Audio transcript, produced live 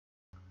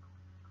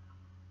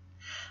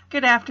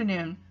Good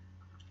afternoon.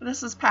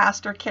 This is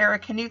Pastor Kara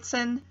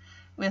Knutson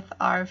with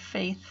our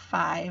Faith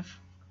 5.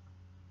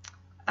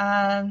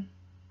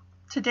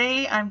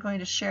 Today I'm going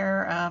to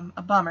share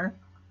a bummer,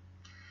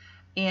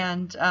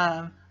 and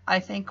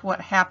I think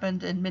what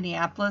happened in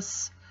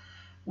Minneapolis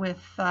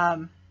with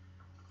the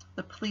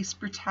police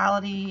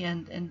brutality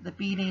and the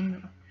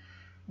beating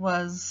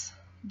was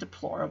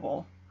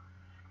deplorable.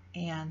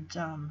 And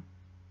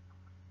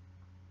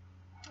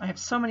I have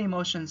so many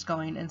emotions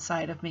going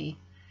inside of me.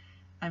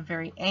 I'm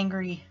very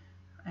angry.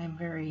 I'm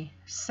very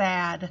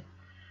sad.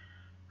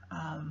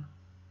 And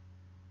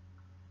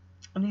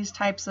these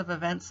types of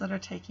events that are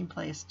taking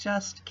place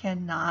just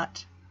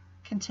cannot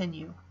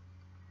continue.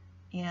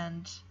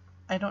 And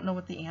I don't know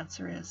what the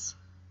answer is.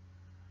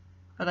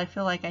 But I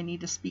feel like I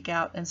need to speak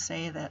out and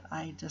say that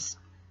I just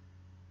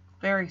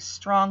very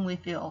strongly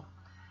feel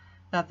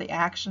that the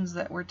actions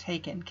that were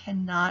taken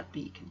cannot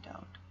be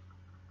condoned.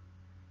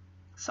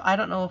 So I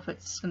don't know if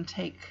it's going to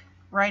take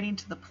writing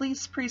to the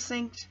police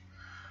precinct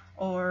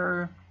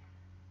or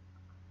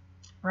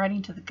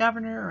writing to the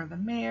governor or the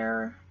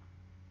mayor,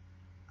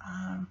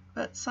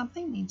 but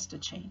something needs to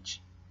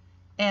change.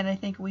 And I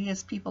think we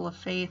as people of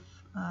faith,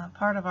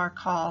 part of our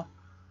call,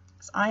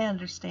 as I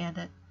understand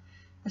it,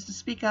 is to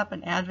speak up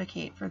and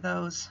advocate for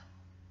those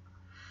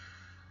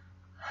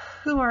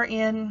who are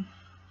in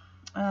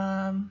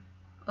a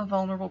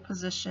vulnerable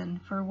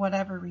position for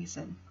whatever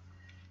reason.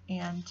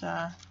 And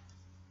I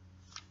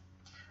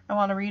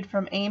want to read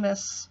from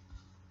Amos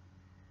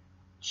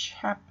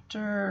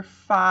chapter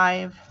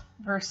 5,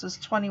 verses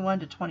 21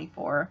 to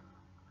 24.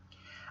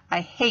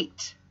 I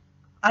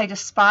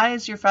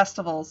despise your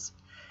festivals,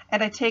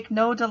 and I take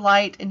no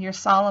delight in your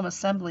solemn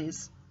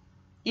assemblies.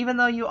 Even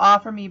though you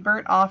offer me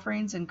burnt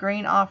offerings and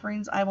grain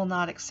offerings, I will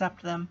not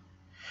accept them.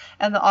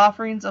 And the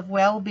offerings of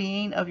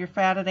well-being of your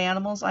fatted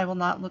animals I will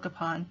not look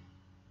upon.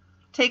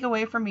 Take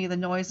away from me the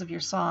noise of your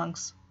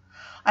songs.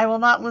 I will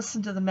not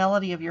listen to the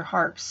melody of your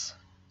harps.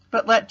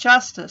 But let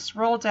justice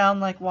roll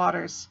down like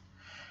waters,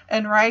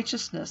 and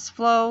righteousness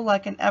flow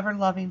like an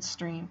ever-loving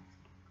stream.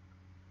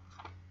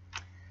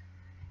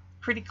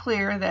 Pretty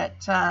clear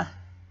that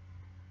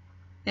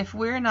if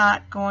we're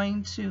not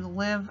going to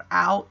live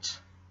out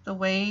the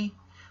way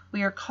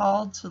we are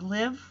called to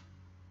live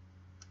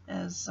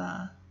as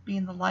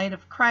being the light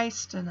of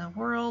Christ in a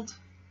world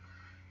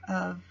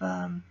of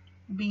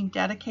being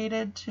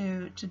dedicated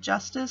to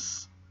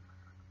justice,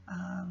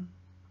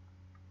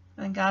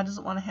 then God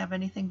doesn't want to have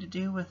anything to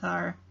do with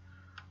our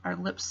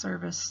lip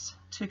service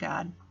to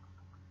God.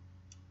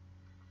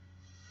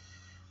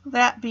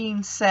 That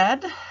being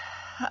said,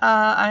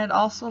 I'd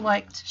also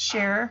like to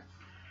share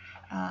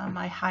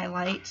my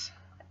highlight,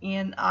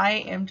 and I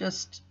am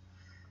just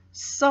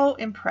so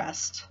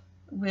impressed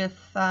with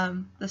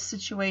the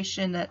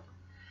situation that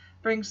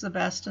brings the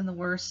best and the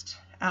worst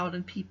out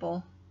in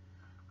people.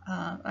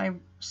 I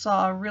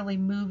saw a really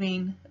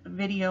moving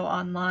video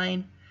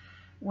online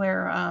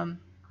where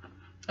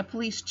a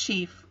police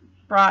chief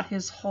brought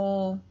his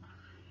whole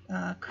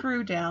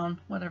crew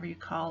down, whatever you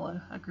call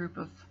a group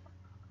of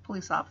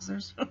police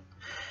officers,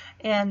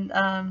 and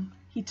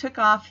he took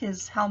off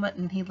his helmet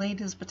and he laid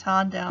his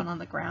baton down on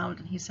the ground,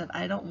 and he said,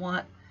 I don't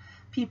want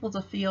people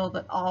to feel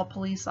that all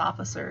police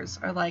officers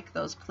are like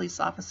those police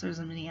officers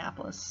in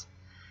Minneapolis.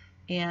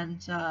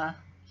 And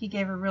he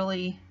gave a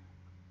really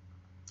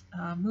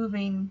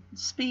moving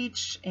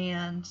speech,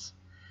 and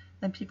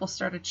then people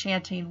started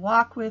chanting,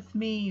 walk with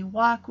me,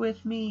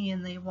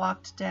 and they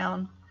walked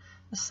down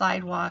the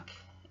sidewalk,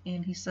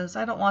 and he says,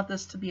 I don't want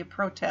this to be a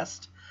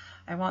protest,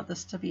 I want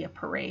this to be a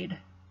parade.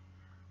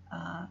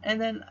 And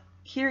then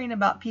hearing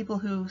about people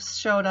who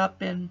showed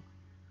up in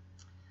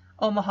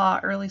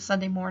Omaha early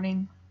Sunday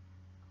morning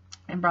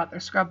and brought their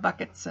scrub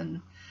buckets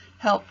and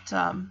helped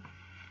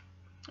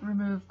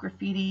remove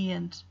graffiti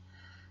and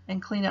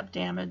clean up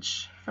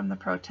damage from the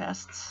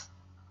protests.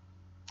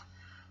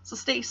 So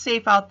stay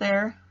safe out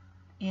there,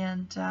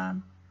 and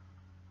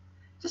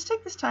just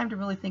take this time to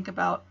really think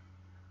about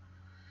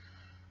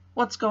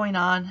what's going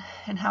on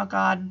and how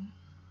God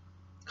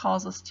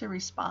calls us to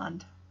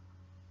respond.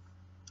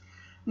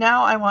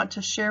 Now I want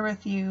to share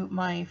with you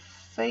my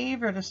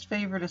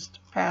favoriteest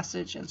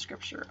passage in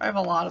Scripture. I have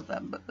a lot of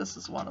them, but this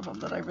is one of them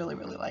that I really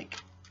like.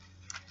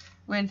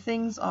 When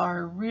things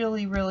are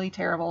really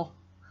terrible,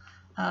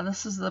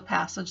 this is the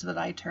passage that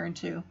I turn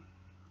to.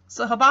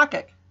 So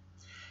Habakkuk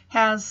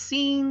has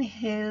seen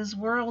his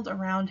world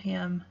around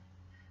him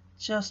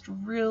just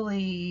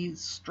really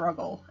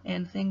struggle,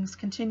 and things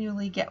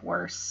continually get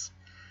worse.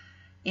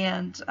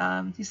 And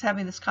he's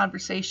having this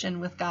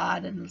conversation with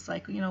God, and it's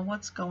like,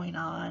 what's going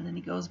on? And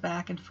he goes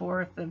back and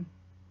forth, and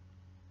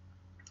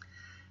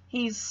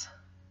hits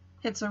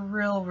a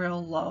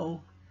real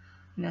low.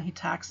 He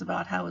talks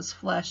about how his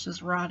flesh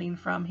is rotting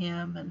from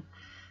him and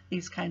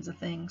these kinds of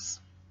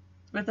things.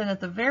 But then at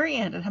the very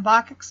end, and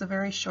Habakkuk's a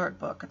very short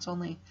book, it's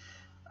only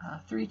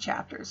 3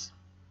 chapters.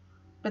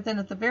 But then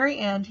at the very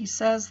end, he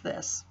says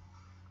this: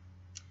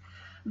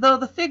 though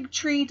the fig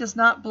tree does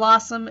not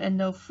blossom and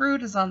no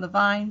fruit is on the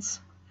vines,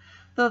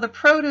 Though the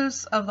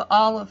produce of the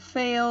olive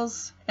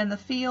fails, and the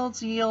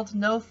fields yield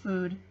no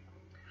food,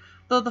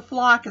 though the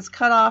flock is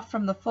cut off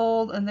from the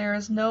fold, and there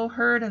is no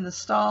herd in the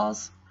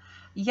stalls,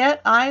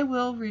 yet I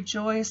will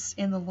rejoice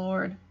in the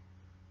Lord.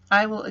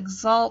 I will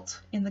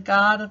exult in the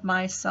God of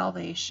my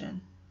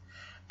salvation.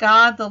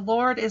 God, the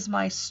Lord, is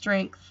my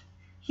strength.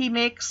 He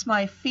makes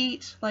my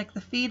feet like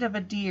the feet of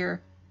a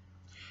deer,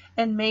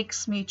 and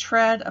makes me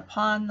tread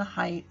upon the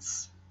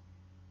heights.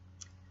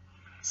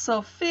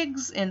 So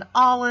figs and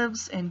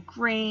olives and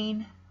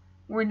grain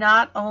were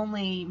not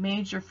only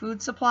major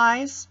food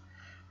supplies,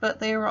 but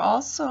they were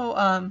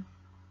also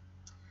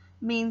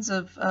means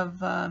of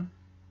I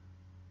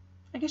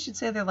guess you'd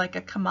say they're like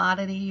a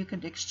commodity. You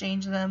could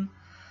exchange them.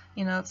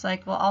 You know, it's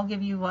like, well, I'll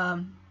give you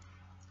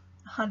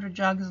 100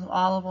 jugs of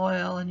olive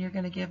oil, and you're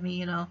going to give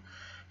me,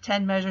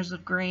 10 measures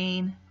of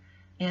grain,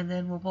 and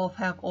then we'll both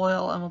have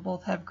oil and we'll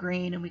both have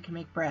grain, and we can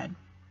make bread.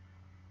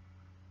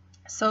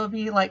 So it'd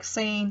be like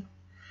saying,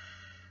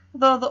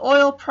 though the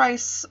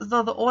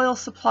oil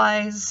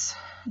supplies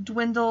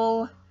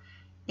dwindle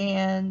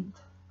and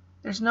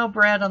there's no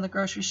bread on the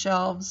grocery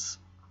shelves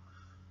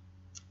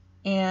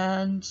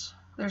and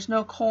there's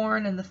no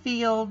corn in the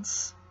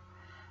fields,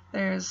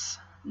 there's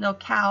no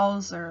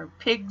cows or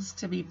pigs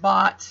to be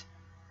bought,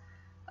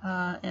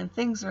 and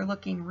things are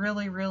looking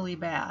really, really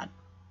bad.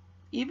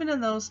 Even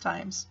in those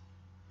times,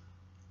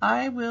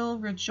 I will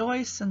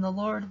rejoice in the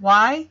Lord.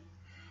 Why?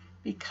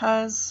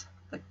 Because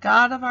the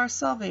God of our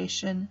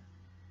salvation,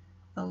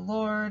 the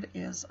Lord,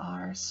 is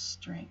our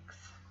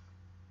strength.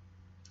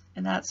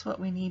 And that's what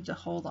we need to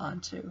hold on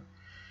to.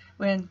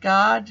 When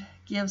God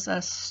gives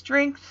us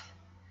strength,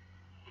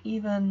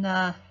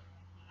 even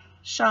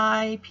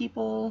shy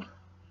people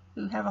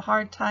who have a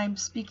hard time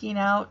speaking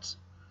out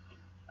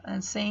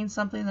and saying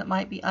something that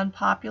might be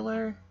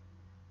unpopular,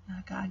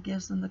 God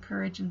gives them the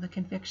courage and the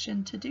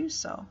conviction to do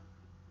so.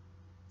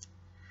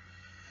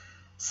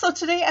 So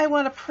today I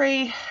want to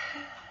pray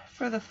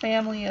for the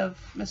family of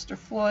Mr.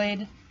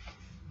 Floyd.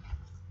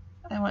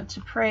 I want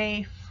to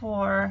pray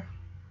for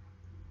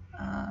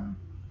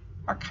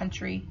our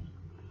country,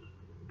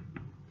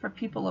 for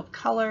people of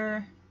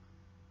color,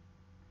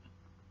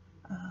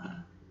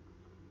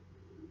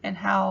 and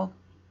how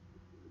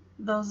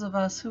those of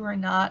us who are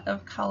not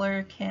of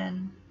color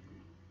can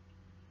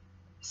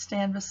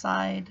stand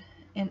beside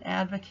and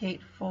advocate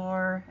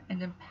for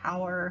and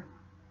empower.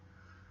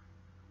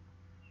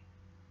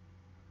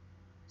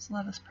 So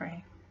let us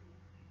pray.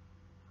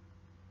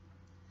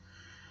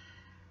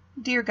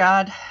 Dear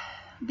God,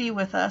 be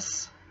with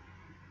us.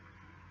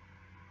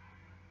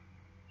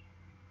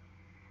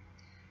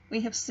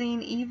 We have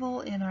seen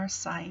evil in our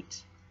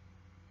sight.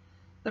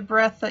 The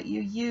breath that you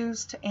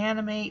use to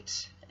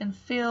animate and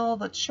fill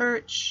the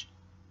church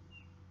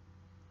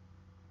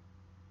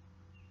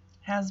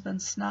has been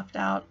snuffed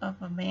out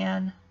of a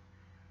man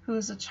who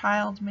is a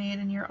child made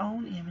in your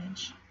own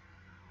image.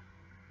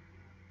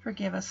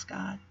 Forgive us,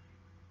 God.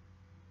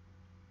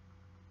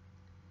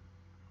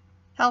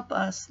 Help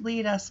us,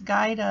 lead us,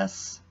 guide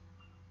us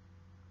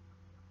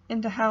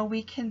into how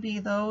we can be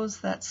those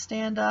that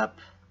stand up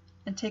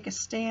and take a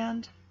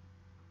stand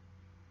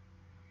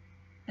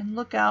and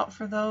look out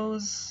for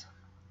those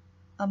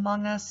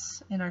among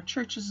us in our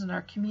churches, in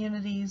our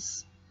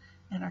communities,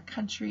 in our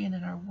country, and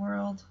in our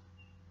world,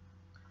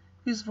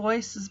 whose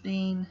voice is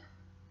being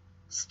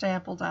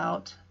stampled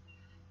out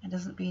and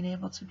isn't being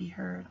able to be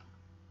heard.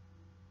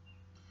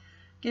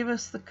 Give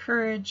us the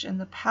courage and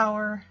the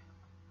power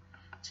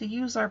to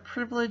use our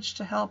privilege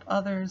to help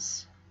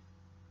others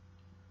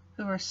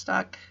who are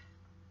stuck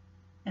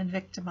and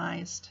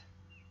victimized.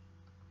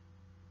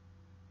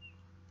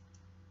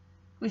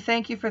 We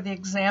thank you for the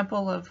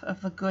example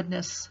of the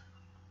goodness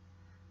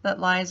that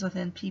lies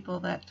within people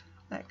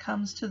that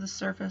comes to the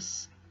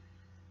surface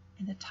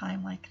in a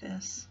time like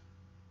this.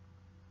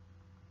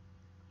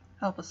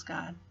 Help us,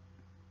 God.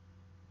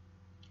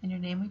 In your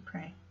name we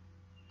pray.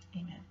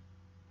 Amen.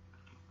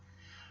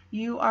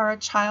 You are a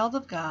child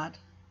of God,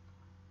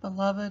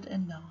 beloved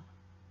and known.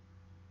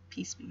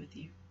 Peace be with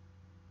you.